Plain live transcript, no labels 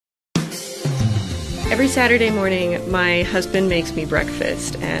Every Saturday morning, my husband makes me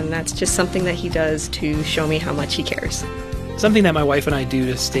breakfast, and that's just something that he does to show me how much he cares. Something that my wife and I do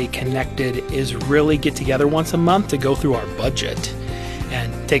to stay connected is really get together once a month to go through our budget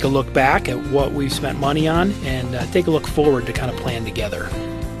and take a look back at what we've spent money on and take a look forward to kind of plan together.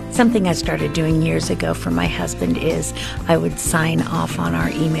 Something I started doing years ago for my husband is I would sign off on our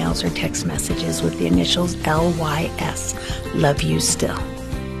emails or text messages with the initials LYS, love you still.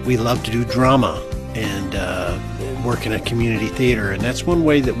 We love to do drama and work in a community theater, and that's one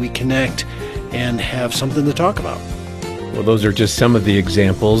way that we connect and have something to talk about. Well, those are just some of the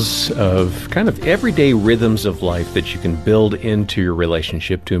examples of kind of everyday rhythms of life that you can build into your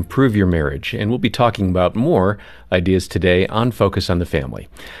relationship to improve your marriage. And we'll be talking about more ideas today on Focus on the Family.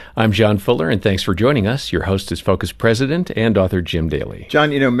 I'm John Fuller, and thanks for joining us. Your host is Focus President and author Jim Daly. John,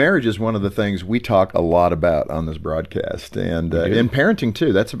 marriage is one of the things we talk a lot about on this broadcast. And in parenting,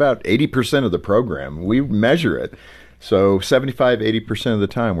 too. That's about 80% of the program. We measure it. So 75-80% of the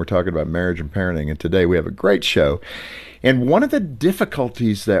time, we're talking about marriage and parenting. And today we have a great show. And one of the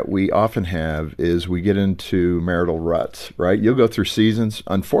difficulties that we often have is we get into marital ruts, right? You'll go through seasons.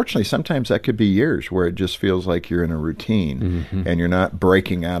 Unfortunately, sometimes that could be years where it just feels like you're in a routine and you're not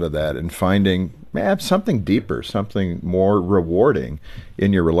breaking out of that and finding something deeper, something more rewarding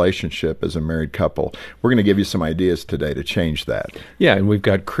in your relationship as a married couple. We're going to give you some ideas today to change that. Yeah, and we've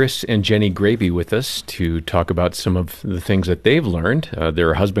got Chris and Jenny Gravy with us to talk about some of the things that they've learned.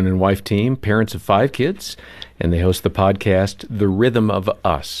 They're a husband and wife team, parents of 5 kids, and they host the podcast, The Rhythm of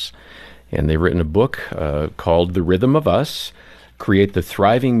Us. And they've written a book called The Rhythm of Us, Create the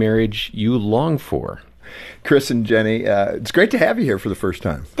Thriving Marriage You Long For. Chris and Jenny, it's great to have you here for the first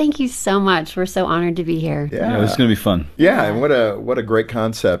time. Thank you so much. We're so honored to be here. Yeah, this is going to be fun. Yeah, and what a great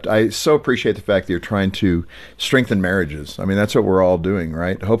concept. I so appreciate the fact that you're trying to strengthen marriages. I mean, that's what we're all doing,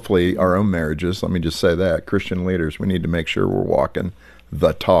 right? Hopefully our own marriages. Let me just say that. Christian leaders, we need to make sure we're walking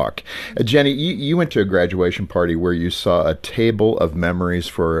the talk. Jenny, you went to a graduation party where you saw a table of memories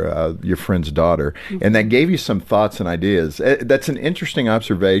for your friend's daughter, and that gave you some thoughts and ideas. That's an interesting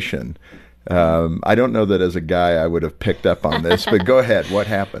observation. I don't know that as a guy I would have picked up on this, but go ahead. What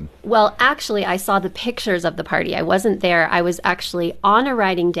happened? Well, actually, I saw the pictures of the party. I wasn't there. I was actually on a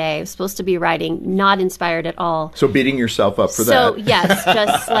writing day. I was supposed to be writing, not inspired at all. So beating yourself up for that. So, yes,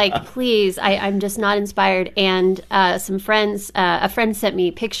 just like, please, I'm just not inspired. And a friend sent me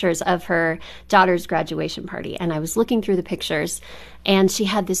pictures of her daughter's graduation party. And I was looking through the pictures, and she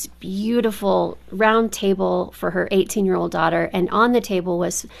had this beautiful round table for her 18-year-old daughter. And on the table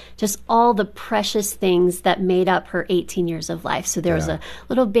was just all the precious things that made up her 18 years of life. So there was a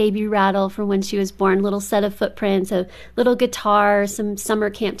little baby rattle from when she was born, little set of footprints, a little guitar, some summer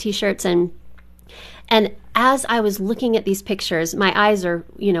camp T-shirts. And as I was looking at these pictures, my eyes are,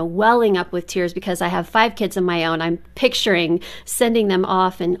 welling up with tears because I have 5 kids of my own. I'm picturing sending them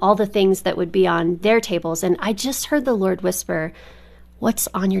off and all the things that would be on their tables. And I just heard the Lord whisper, "What's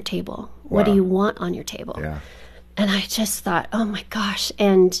on your table? What do you want on your table?" Yeah. And I just thought, oh my gosh.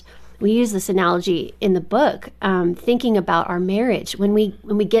 And we use this analogy in the book, thinking about our marriage. When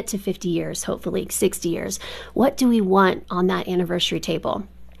we get to 50 years, hopefully 60 years, what do we want on that anniversary table?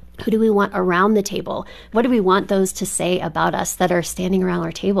 Who do we want around the table? What do we want those to say about us that are standing around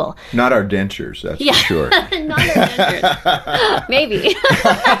our table? Not our dentures, that's for sure. Not our dentures. Maybe.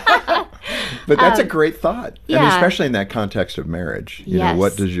 But that's a great thought. Yeah. And especially in that context of marriage. Yes.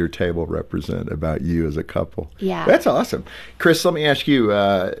 What does your table represent about you as a couple? Yeah. That's awesome. Chris, let me ask you,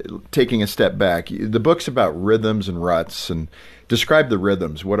 taking a step back, the book's about rhythms and ruts, and describe the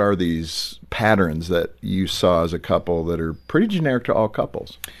rhythms. What are these patterns that you saw as a couple that are pretty generic to all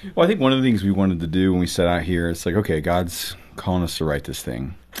couples? Well, I think one of the things we wanted to do when we set out here, it's like, okay, God's calling us to write this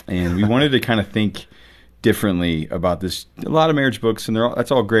thing. And we wanted to kind of think differently about this. A lot of marriage books, and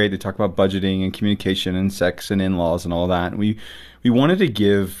that's all great. They talk about budgeting and communication and sex and in-laws and all that. And we wanted to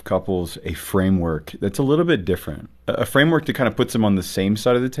give couples a framework that's a little bit different, a framework that kind of puts them on the same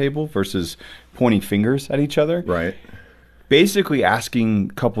side of the table versus pointing fingers at each other. Right. Basically asking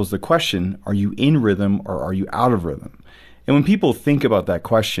couples the question, are you in rhythm or are you out of rhythm? And when people think about that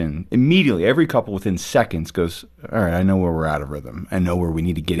question, immediately, every couple within seconds goes, all right, I know where we're out of rhythm. I know where we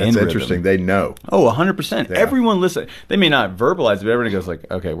need to get in rhythm. That's interesting. They know. Oh, 100%. Yeah. Everyone listen. They may not verbalize it, but everybody goes like,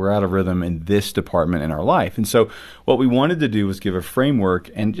 okay, we're out of rhythm in this department in our life. And so what we wanted to do was give a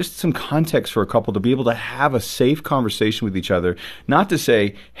framework and just some context for a couple to be able to have a safe conversation with each other. Not to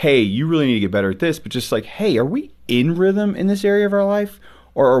say, hey, you really need to get better at this, but just like, hey, are we in rhythm in this area of our life?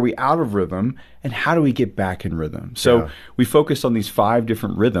 or are we out of rhythm? And how do we get back in rhythm? So we focused on these 5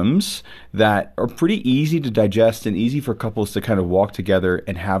 different rhythms that are pretty easy to digest and easy for couples to kind of walk together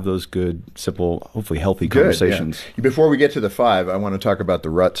and have those good, simple, hopefully healthy conversations. Yeah. Before we get to the 5, I want to talk about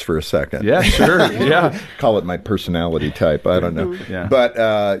the ruts for a second. Yeah, sure. Yeah. Call it my personality type. I don't know. Yeah. But,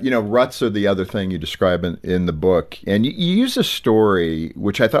 ruts are the other thing you describe in the book. And you use a story,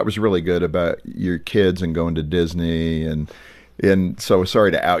 which I thought was really good, about your kids and going to Disney and so sorry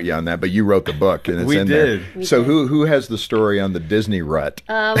to out you on that, but you wrote the book and it's We in did. there. So who has the story on the Disney rut?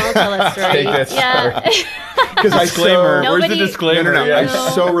 I'll tell a story. Yeah. Because Disclaimer. Where's the Nobody- disclaimer? No. Yeah. I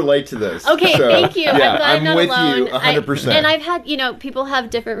so relate to this. Okay, So, thank you. Yeah, I'm glad I'm not with alone. you 100%. And I've had, people have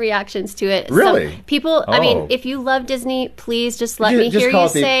different reactions to it. Really? Some people, I Oh. mean, if you love Disney, please just let me just hear call you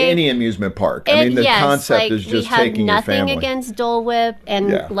it say. any amusement park. I And mean, the yes, concept is we just have taking your nothing family. against Dole Whip and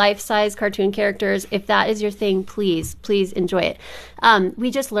Yeah. life-size cartoon characters. If that is your thing, please enjoy it.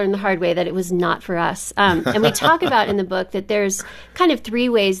 We just learned the hard way that it was not for us. And we talk about in the book that there's kind of 3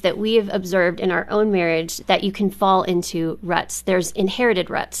 ways that we have observed in our own marriage that you can fall into ruts. There's inherited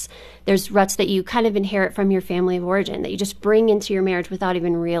ruts. There's ruts that you kind of inherit from your family of origin that you just bring into your marriage without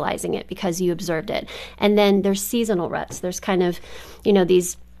even realizing it because you observed it. And then there's seasonal ruts. There's kind of,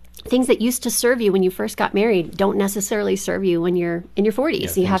 these things that used to serve you when you first got married don't necessarily serve you when you're in your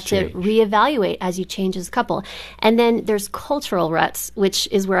 40s. You have to reevaluate as you change as a couple. And then there's cultural ruts, which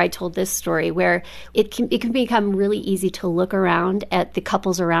is where I told this story, where it can become really easy to look around at the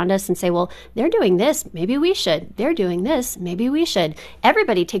couples around us and say, well, they're doing this, maybe we should. They're doing this, maybe we should.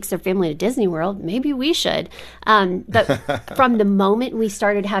 Everybody takes their family to Disney World, maybe we should. But from the moment we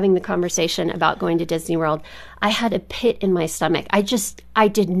started having the conversation about going to Disney World, I had a pit in my stomach. I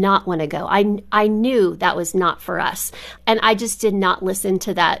did not want to go. I knew that was not for us. And I just did not listen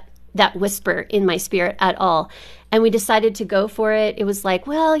to that whisper in my spirit at all. And we decided to go for it. It was like,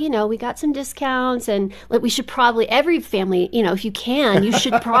 well, we got some discounts and we should probably, every family, if you can, you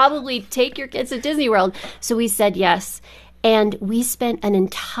should probably take your kids to Disney World. So we said yes. And we spent an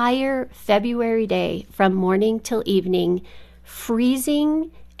entire February day from morning till evening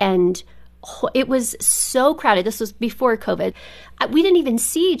freezing, and it was so crowded. This was before COVID. We didn't even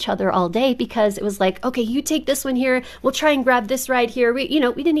see each other all day because it was like, okay, you take this one here. We'll try and grab this right here. We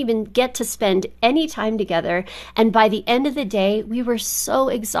didn't even get to spend any time together. And by the end of the day, we were so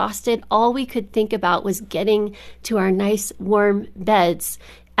exhausted. All we could think about was getting to our nice warm beds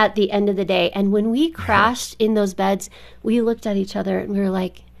at the end of the day. And when we crashed in those beds, we looked at each other and we were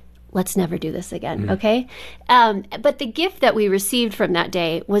like, let's never do this again, okay? But the gift that we received from that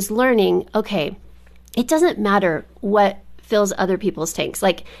day was learning, okay, it doesn't matter what fills other people's tanks.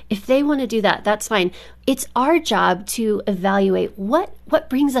 Like, if they want to do that, that's fine. It's our job to evaluate what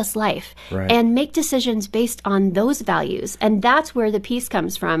brings us life and make decisions based on those values. And that's where the peace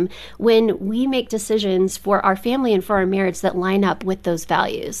comes from, when we make decisions for our family and for our marriage that line up with those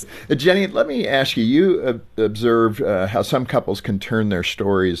values. Jenny, let me ask you, you observed how some couples can turn their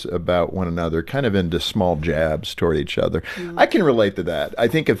stories about one another kind of into small jabs toward each other. I can relate to that. I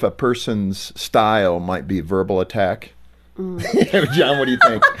think if a person's style might be verbal attack, John, what do you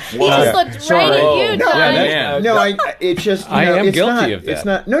think? He just looked right at you, John. It's just, I am it's guilty not, of that. It's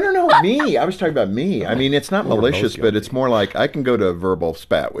not, no, me. I was talking about me. I mean, it's not malicious, but it's more like I can go to a verbal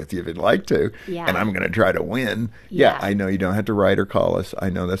spat with you if you'd like to, and I'm going to try to win. Yeah, I know you don't have to write or call us.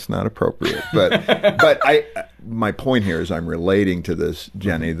 I know that's not appropriate, but my point here is I'm relating to this,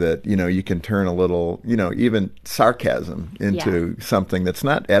 Jenny, that, you can turn a little, even sarcasm into something that's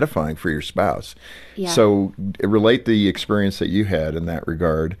not edifying for your spouse. Yeah. So relate the experience that you had in that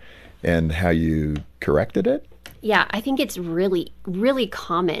regard and how you corrected it. Yeah, I think it's really, really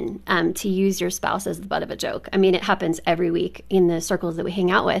common to use your spouse as the butt of a joke. I mean, it happens every week in the circles that we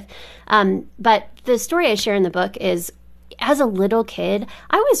hang out with. But the story I share in the book is, as a little kid,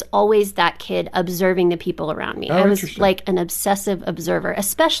 I was always that kid observing the people around me. I was like an obsessive observer,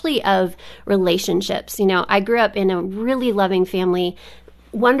 especially of relationships. I grew up in a really loving family,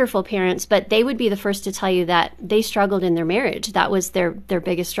 wonderful parents, but they would be the first to tell you that they struggled in their marriage. That was their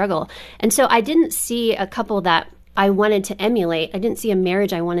biggest struggle. And so I didn't see a couple that I wanted to emulate. I didn't see a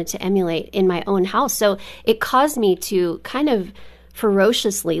marriage I wanted to emulate in my own house. So it caused me to kind of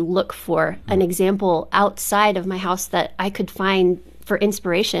ferociously look for an example outside of my house that I could find for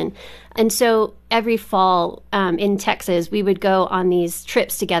inspiration. And so every fall in Texas, we would go on these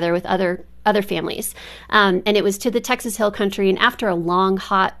trips together with other families. And it was to the Texas Hill Country. And after a long,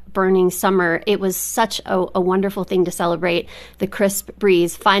 hot, burning summer, it was such a wonderful thing to celebrate the crisp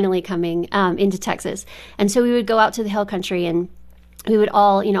breeze finally coming into Texas. And so we would go out to the Hill Country, and we would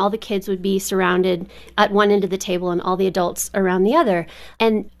all, all the kids would be surrounded at one end of the table and all the adults around the other.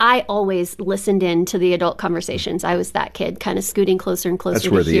 And I always listened in to the adult conversations. I was that kid kind of scooting closer and closer. That's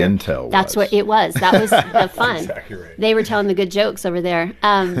where the intel was. That's what it was. That was the fun. Exactly right. They were telling the good jokes over there.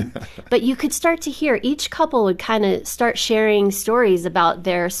 But you could start to hear each couple would kind of start sharing stories about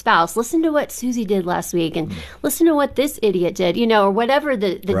their spouse. Listen to what Susie did last week, and listen to what this idiot did, or whatever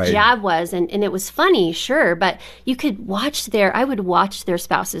the Right. jab was. And it was funny, sure, but you could I would watch their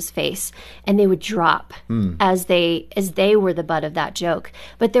spouse's face, and they would drop as they were the butt of that joke.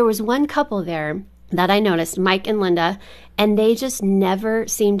 But there was one couple there that I noticed, Mike and Linda, and they just never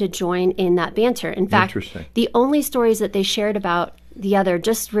seemed to join in that banter. In fact, the only stories that they shared about the other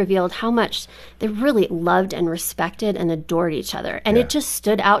just revealed how much they really loved and respected and adored each other. And it just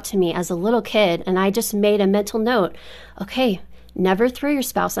stood out to me as a little kid, and I just made a mental note, okay, never throw your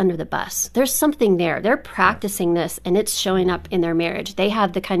spouse under the bus. There's something there. They're practicing this, and it's showing up in their marriage. They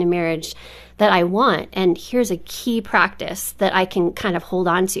have the kind of marriage that I want, and here's a key practice that I can kind of hold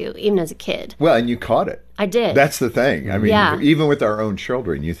on to, even as a kid. Well, and you caught it. I did. That's the thing. I mean, even with our own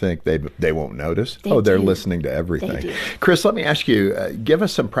children, you think they won't notice? They're listening to everything. They do. Chris, let me ask you, give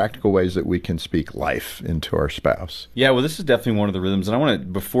us some practical ways that we can speak life into our spouse. Yeah, well, this is definitely one of the rhythms. And I want to,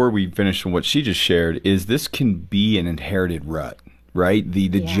 before we finish on what she just shared, is this can be an inherited rut. Right, the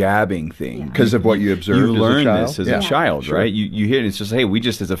jabbing thing, because of what you observed. You learn as a child? this as a child, right? You hear it. It's just, hey, we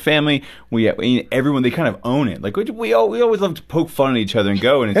just as a family, everyone, they kind of own it. Like we always love to poke fun at each other and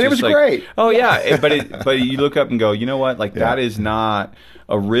go, and it's and just it was like, great. Oh yeah, but you look up and go, you know what? Like that is not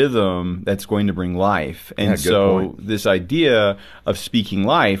a rhythm that's going to bring life. And so this idea of speaking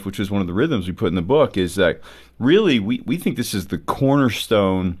life, which was one of the rhythms we put in the book, is that really we think this is the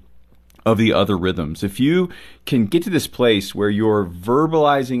cornerstone of the other rhythms. If you can get to this place where you're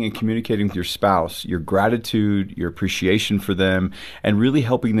verbalizing and communicating with your spouse your gratitude, your appreciation for them, and really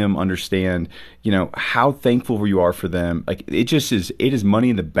helping them understand, how thankful you are for them, like it is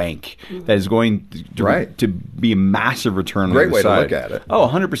money in the bank that is going to be a massive return on the other side. Great way to look at it. Oh,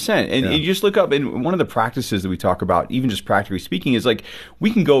 100%. And you just look up, and one of the practices that we talk about, even just practically speaking, is like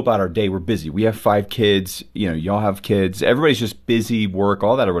we can go about our day. We're busy. We have 5 kids. Y'all have kids. Everybody's just busy, work,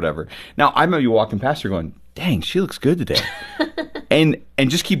 all that or whatever. Now, I remember you walking past her going, dang, she looks good today. and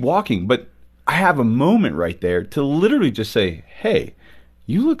just keep walking. But I have a moment right there to literally just say, hey,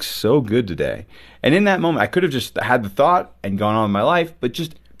 you look so good today. And in that moment, I could have just had the thought and gone on with my life, but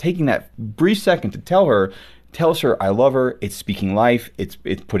just taking that brief second to tells her I love her, it's speaking life, it's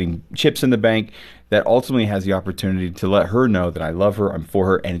putting chips in the bank, that ultimately has the opportunity to let her know that I love her, I'm for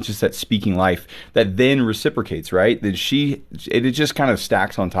her, and it's just that speaking life that then reciprocates, right? That it just kind of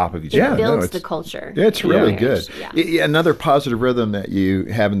stacks on top of each other. It builds the culture. Yeah, it's really good. Yeah. Another positive rhythm that you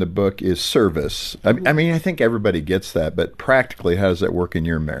have in the book is service. I mean, I think everybody gets that, but practically, how does that work in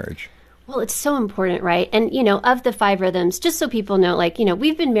your marriage? Well, it's so important, right? And, of the 5 rhythms, just so people know,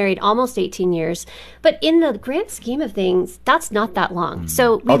 we've been married almost 18 years, but in the grand scheme of things, that's not that long.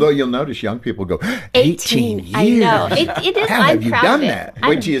 So, although you'll notice young people go, 18 years. I know. It is. How have you done that?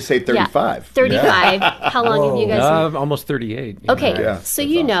 Wait till you say 35. Yeah, 35. How long have you guys? Almost 38. Okay. So,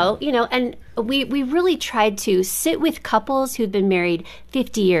 and we really tried to sit with couples who've been married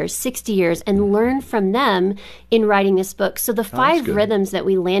 50 years, 60 years, and learn from them in writing this book. So the 5 rhythms that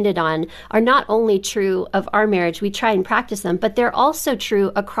we landed on are not only true of our marriage, we try and practice them, but they're also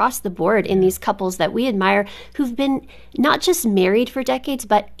true across the board in these couples that we admire who've been not just married for decades,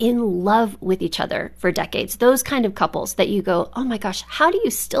 but in love with each other for decades. Those kind of couples that you go, oh my gosh, how do you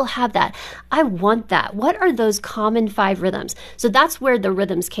still have that? I want that. What are those common 5 rhythms? So that's where the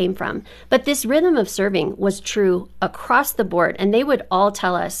rhythms came from. But this rhythm of serving was true across the board, and they would all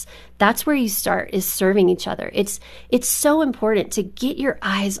tell us that's where you start, is serving each other. It's so important to get your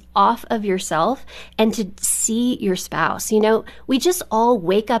eyes off of yourself and to see your spouse. We just all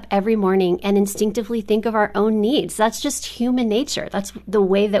wake up every morning and instinctively think of our own needs. That's just human nature. That's the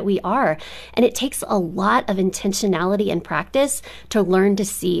way that we are. And it takes a lot of intentionality and practice to learn to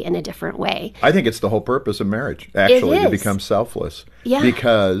see in a different way. I think it's the whole purpose of marriage, actually, to become selfless. Yeah.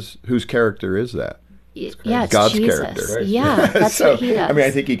 Because whose character is that? Yeah, it's God's Jesus. character. Right? Yeah, that's what he does. I mean,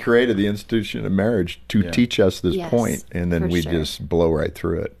 I think he created the institution of marriage to teach us this point, and then we just blow right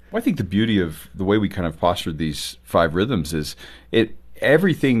through it. Well, I think the beauty of the way we kind of postured these 5 rhythms is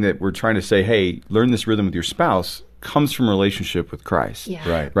everything that we're trying to say, hey, learn this rhythm with your spouse, comes from a relationship with Christ.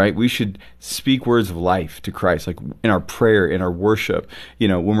 Yeah. Right? We should speak words of life to Christ, like in our prayer, in our worship.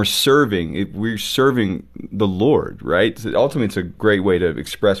 When we're serving, we're serving the Lord, right? So ultimately, it's a great way to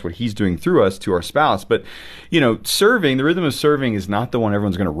express what He's doing through us to our spouse. But, serving, the rhythm of serving is not the one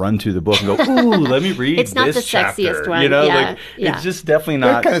everyone's going to run to the book and go, ooh, let me read It's not this the chapter. sexiest one. It's just definitely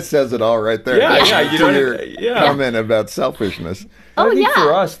not. That kind of says it all right there. Yeah, Your comment about selfishness. I think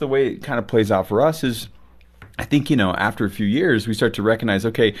for us, the way it kind of plays out for us is, I think, after a few years, we start to recognize,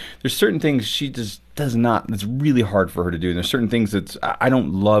 okay, there's certain things she just does not, it's really hard for her to do. And there's certain things that I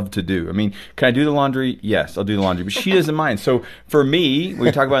don't love to do. I mean, can I do the laundry? Yes, I'll do the laundry. But she doesn't mind. So for me, we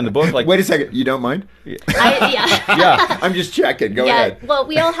talk about in the book, like... Wait a second, you don't mind? Yeah. I'm just checking. Go ahead. Well,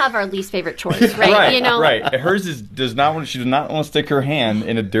 we all have our least favorite chores, right? Right. Hers she does not want to stick her hand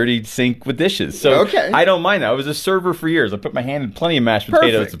in a dirty sink with dishes. So I don't mind that. I was a server for years. I put my hand in plenty of mashed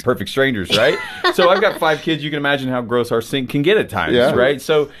potatoes to perfect strangers, right? So I've got 5 kids. You can imagine how gross our sink can get at times, right?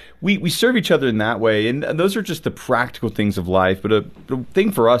 So we serve each other in that way, and those are just the practical things of life. But the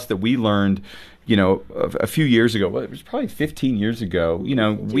thing for us that we learned, a few years ago, it was probably 15 years ago,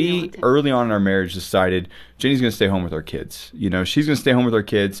 we early on in our marriage decided Jenny's going to stay home with our kids. She's going to stay home with our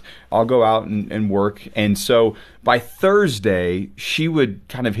kids. I'll go out and work. And so by Thursday, she would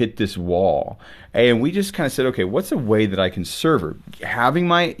kind of hit this wall. And we just kind of said, okay, what's a way that I can serve her? Having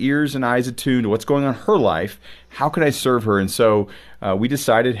my ears and eyes attuned to what's going on in her life, how can I serve her? And so we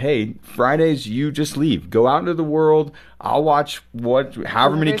decided, hey, Fridays, you just leave. Go out into the world. I'll watch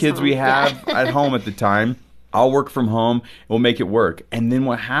however many kids we have at home at the time. I'll work from home. We'll make it work. And then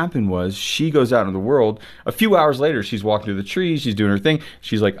what happened was she goes out into the world. A few hours later, she's walking through the trees. She's doing her thing.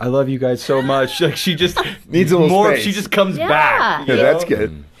 She's like, I love you guys so much. Like, she just needs a little more. space. She just comes back. Yeah, that's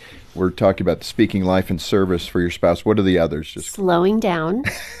good. We're talking about speaking life and service for your spouse. What are the others? Just slowing down,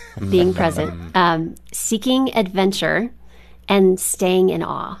 being present, seeking adventure, and staying in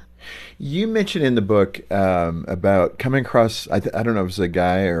awe. You mentioned in the book about coming across, I don't know if it was a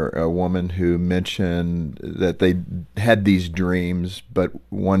guy or a woman who mentioned that they had these dreams, but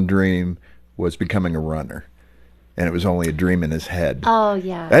one dream was becoming a runner. And it was only a dream in his head. Oh,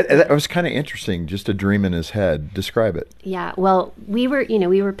 yeah. That was kind of interesting, just a dream in his head. Describe it. Yeah, well, we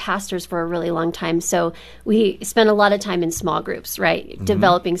were pastors for a really long time, so we spent a lot of time in small groups, right? Mm-hmm.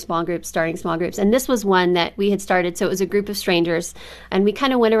 Developing small groups, starting small groups. And this was one that we had started, so it was a group of strangers, and we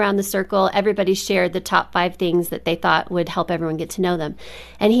kind of went around the circle. Everybody shared the top 5 things that they thought would help everyone get to know them.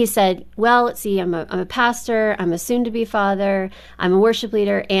 And he said, well, let's see, I'm a pastor, I'm a soon-to-be father, I'm a worship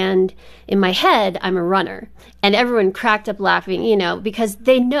leader, and in my head, I'm a runner. And everyone cracked up laughing, because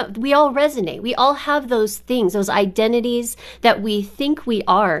they know, we all resonate. We all have those things, those identities that we think we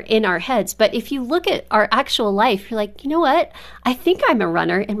are in our heads. But if you look at our actual life, you're like, you know what? I think I'm a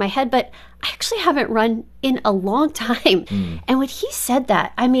runner in my head, but I actually haven't run in a long time. And when he said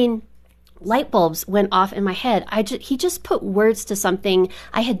that, I mean, light bulbs went off in my head. He just put words to something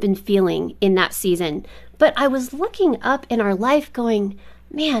I had been feeling in that season. But I was looking up in our life going,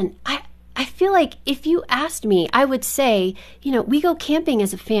 man, I feel like if you asked me, I would say, we go camping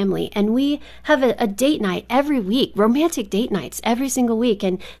as a family and we have a date night every week, romantic date nights every single week.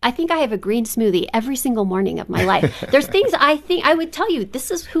 And I think I have a green smoothie every single morning of my life. There's things I think I would tell you,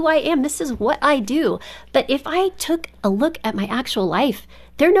 this is who I am. This is what I do. But if I took a look at my actual life,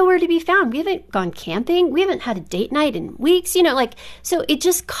 they're nowhere to be found. We haven't gone camping. We haven't had a date night in weeks, so it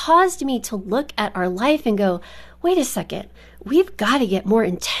just caused me to look at our life and go, wait a second. We've got to get more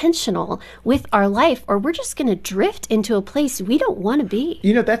intentional with our life or we're just going to drift into a place we don't want to be.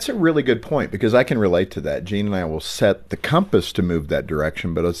 That's a really good point because I can relate to that. Jean and I will set the compass to move that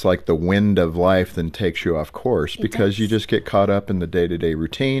direction, but it's like the wind of life then takes you off course because you just get caught up in the day-to-day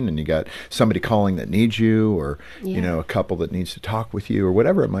routine and you got somebody calling that needs you or, a couple that needs to talk with you or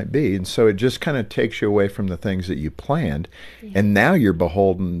whatever it might be. And so it just kind of takes you away from the things that you planned. Yeah. And now you're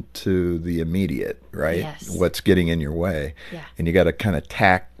beholden to the immediate, right? Yes. What's getting in your way. Yeah. And you got to kind of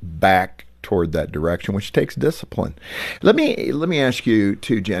tack back toward that direction, which takes discipline. Let me ask you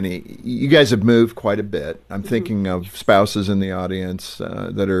too, Jenny. You guys have moved quite a bit. I'm thinking of spouses in the audience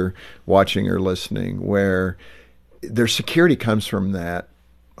that are watching or listening, where their security comes from that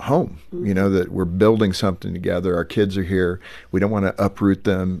home. That we're building something together. Our kids are here. We don't want to uproot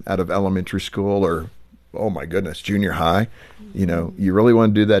them out of elementary school or, oh my goodness, junior high. You really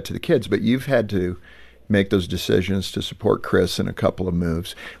want to do that to the kids, but you've had to make those decisions to support Chris in a couple of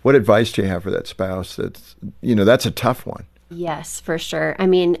moves. What advice do you have for that spouse? That's a tough one. Yes, for sure. I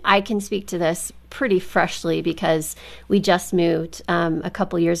mean, I can speak to this pretty freshly because we just moved a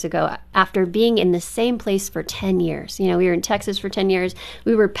couple years ago after being in the same place for 10 years. You know, we were in Texas for 10 years.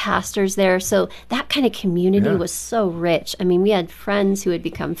 We were pastors there. So that kind of community was so rich. I mean, we had friends who had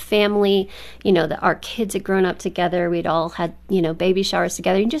become family, you know, that our kids had grown up together. We'd all had, you know, baby showers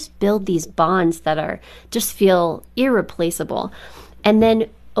together. You just build these bonds that are just feel irreplaceable. And then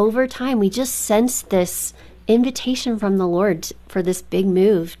over time, we just sensed this invitation from the Lord for this big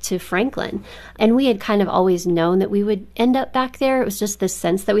move to Franklin. And we had kind of always known that we would end up back there. It was just this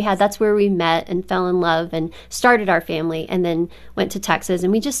sense that we had. That's where we met and fell in love and started our family and then went to Texas.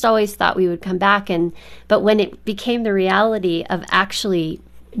 And we just always thought we would come back. But when it became the reality of actually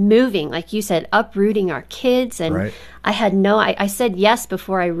moving, like you said, uprooting our kids, and I said yes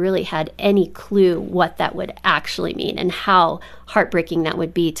before I really had any clue what that would actually mean and how heartbreaking that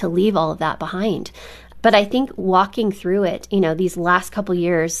would be to leave all of that behind. But I think walking through it, you know, these last couple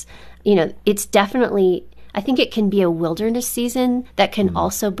years, you know, it's definitely, I think it can be a wilderness season that can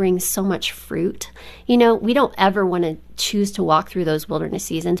also bring so much fruit. You know, we don't ever want to choose to walk through those wilderness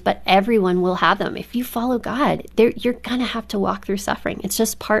seasons, but everyone will have them. If you follow God, you're going to have to walk through suffering. It's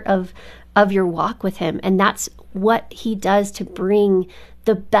just part of your walk with him. And that's what he does to bring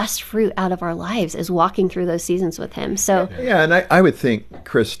the best fruit out of our lives, is walking through those seasons with him. So yeah, and I would think,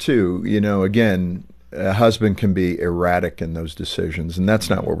 Chris, too, you know, again, a husband can be erratic in those decisions, and that's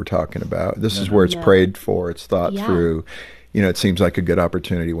not what we're talking about. This is where it's prayed for, it's thought through. You know, it seems like a good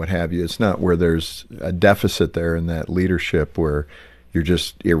opportunity, what have you. It's not where there's a deficit there in that leadership where you're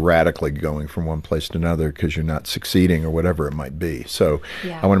just erratically going from one place to another because you're not succeeding or whatever it might be. So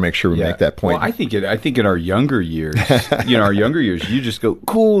I want to make sure we make that point. Well, I think in our younger years, you just go,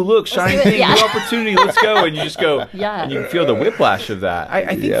 cool, look, shiny thing, new opportunity, let's go. And you just go, and you feel the whiplash of that.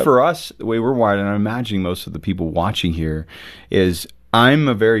 I think for us, the way we're wired, and I'm imagining most of the people watching here, is I'm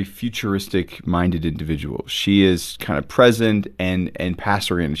a very futuristic-minded individual. She is kind of present and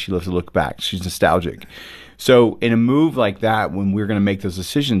past-oriented. She loves to look back. She's nostalgic. So in a move like that, when we're going to make those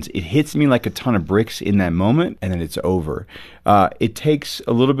decisions, it hits me like a ton of bricks in that moment, and then it's over. It takes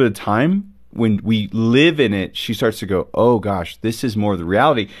a little bit of time. When we live in it, she starts to go, oh gosh, this is more the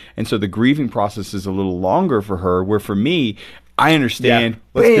reality. And so the grieving process is a little longer for her, where for me, I understand.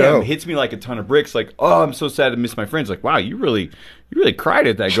 Let's go. It hits me like a ton of bricks. Like, oh, I'm so sad to miss my friends. Like, wow, you really cried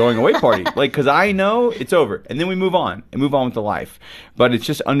at that going away party. Like, because I know it's over, and then we move on with the life. But it's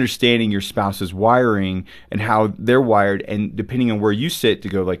just understanding your spouse's wiring and how they're wired, and depending on where you sit, to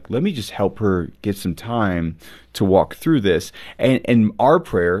go like, let me just help her get some time to walk through this. And our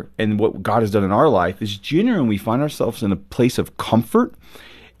prayer and what God has done in our life is genuinely we find ourselves in a place of comfort.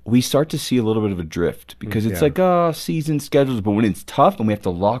 We start to see a little bit of a drift because it's like, season schedules. But when it's tough and we have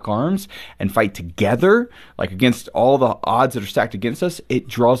to lock arms and fight together, like against all the odds that are stacked against us, it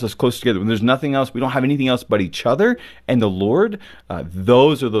draws us close together. When there's nothing else, we don't have anything else but each other and the Lord,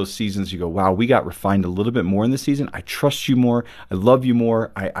 those are those seasons you go, wow, we got refined a little bit more in this season. I trust you more. I love you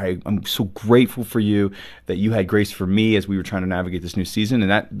more. I'm so grateful for you that you had grace for me as we were trying to navigate this new season.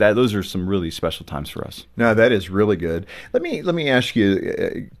 And that those are some really special times for us. No, that is really good. Let me ask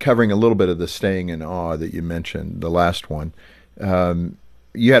you, covering a little bit of the staying in awe that you mentioned, the last one.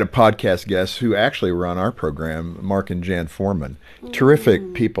 You had a podcast guest who actually were on our program, Mark and Jan Foreman.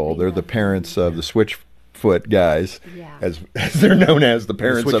 Terrific people. They're the parents of the Switchfoot guys, as they're known as, the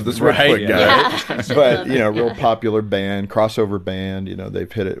parents of the Switchfoot guys. But, you know, real popular band, crossover band. You know,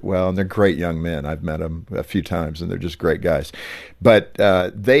 they've hit it well, and they're great young men. I've met them a few times, and they're just great guys. But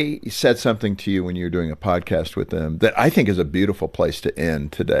they said something to you when you were doing a podcast with them that I think is a beautiful place to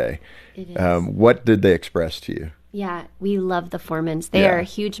end today. It is. What did they express to you? Yeah, we love the Foremans. They are a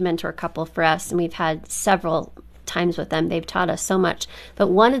huge mentor couple for us, and we've had several times with them. They've taught us so much. But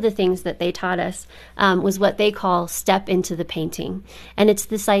one of the things that they taught us was what they call step into the painting. And it's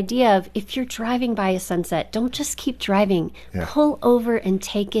this idea of, if you're driving by a sunset, don't just keep driving. Pull over and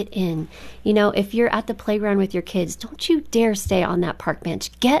take it in. You know, if you're at the playground with your kids, don't you dare stay on that park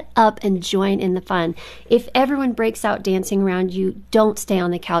bench. Get up and join in the fun. If everyone breaks out dancing around you, don't stay on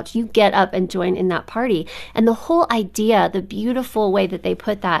the couch. You get up and join in that party. And the whole idea, the beautiful way that they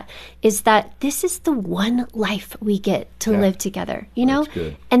put that, is that this is the one life we get to live together, you know?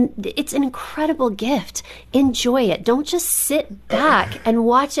 And it's an incredible gift. Enjoy it. Don't just sit back and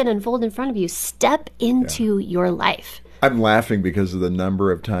watch it unfold in front of you. Step into your life. I'm laughing because of the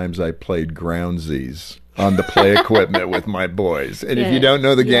number of times I played Groundsies on the play equipment with my boys. And if you don't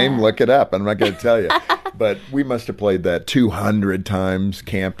know the game, look it up. I'm not going to tell you. But we must have played that 200 times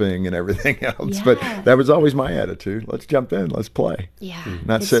camping and everything else. But that was always my attitude. Let's jump in. Let's play.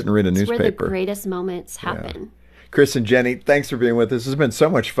 Not sit and read a newspaper. It's where the greatest moments happen. Chris and Jenny, thanks for being with us. This has been so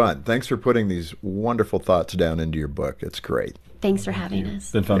much fun. Thanks for putting these wonderful thoughts down into your book. It's great. Thanks for having us.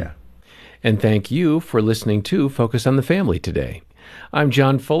 It's been fun. Yeah. And thank you for listening to Focus on the Family today. I'm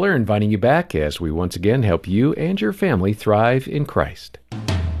John Fuller, inviting you back as we once again help you and your family thrive in Christ.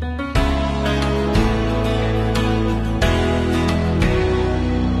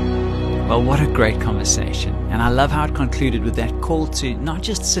 Well, what a great conversation. And I love how it concluded with that call to not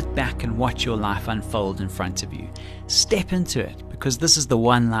just sit back and watch your life unfold in front of you. Step into it, because this is the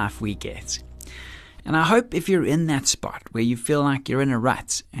one life we get. And I hope if you're in that spot where you feel like you're in a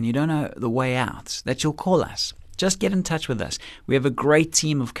rut and you don't know the way out, that you'll call us. Just get in touch with us. We have a great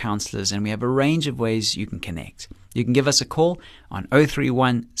team of counselors and we have a range of ways you can connect. You can give us a call on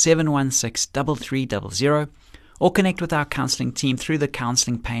 031 716 3300 or connect with our counseling team through the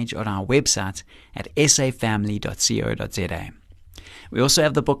counseling page on our website at safamily.co.za. We also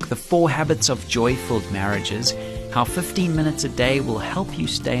have the book, The 4 Habits of Joy-Filled Marriages, How 15 Minutes a Day Will Help You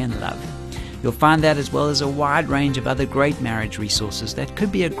Stay in Love. You'll find that as well as a wide range of other great marriage resources that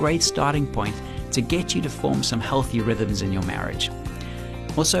could be a great starting point to get you to form some healthy rhythms in your marriage.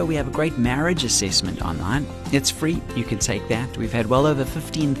 Also, we have a great marriage assessment online. It's free. You can take that. We've had well over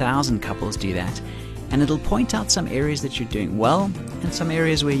 15,000 couples do that. And it'll point out some areas that you're doing well and some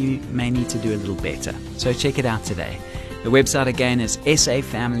areas where you may need to do a little better. So check it out today. The website again is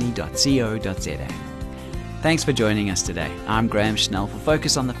safamily.co.za. Thanks for joining us today. I'm Graham Schnell for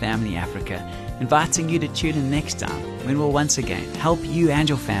Focus on the Family Africa, inviting you to tune in next time when we'll once again help you and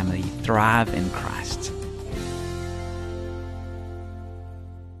your family thrive in Christ.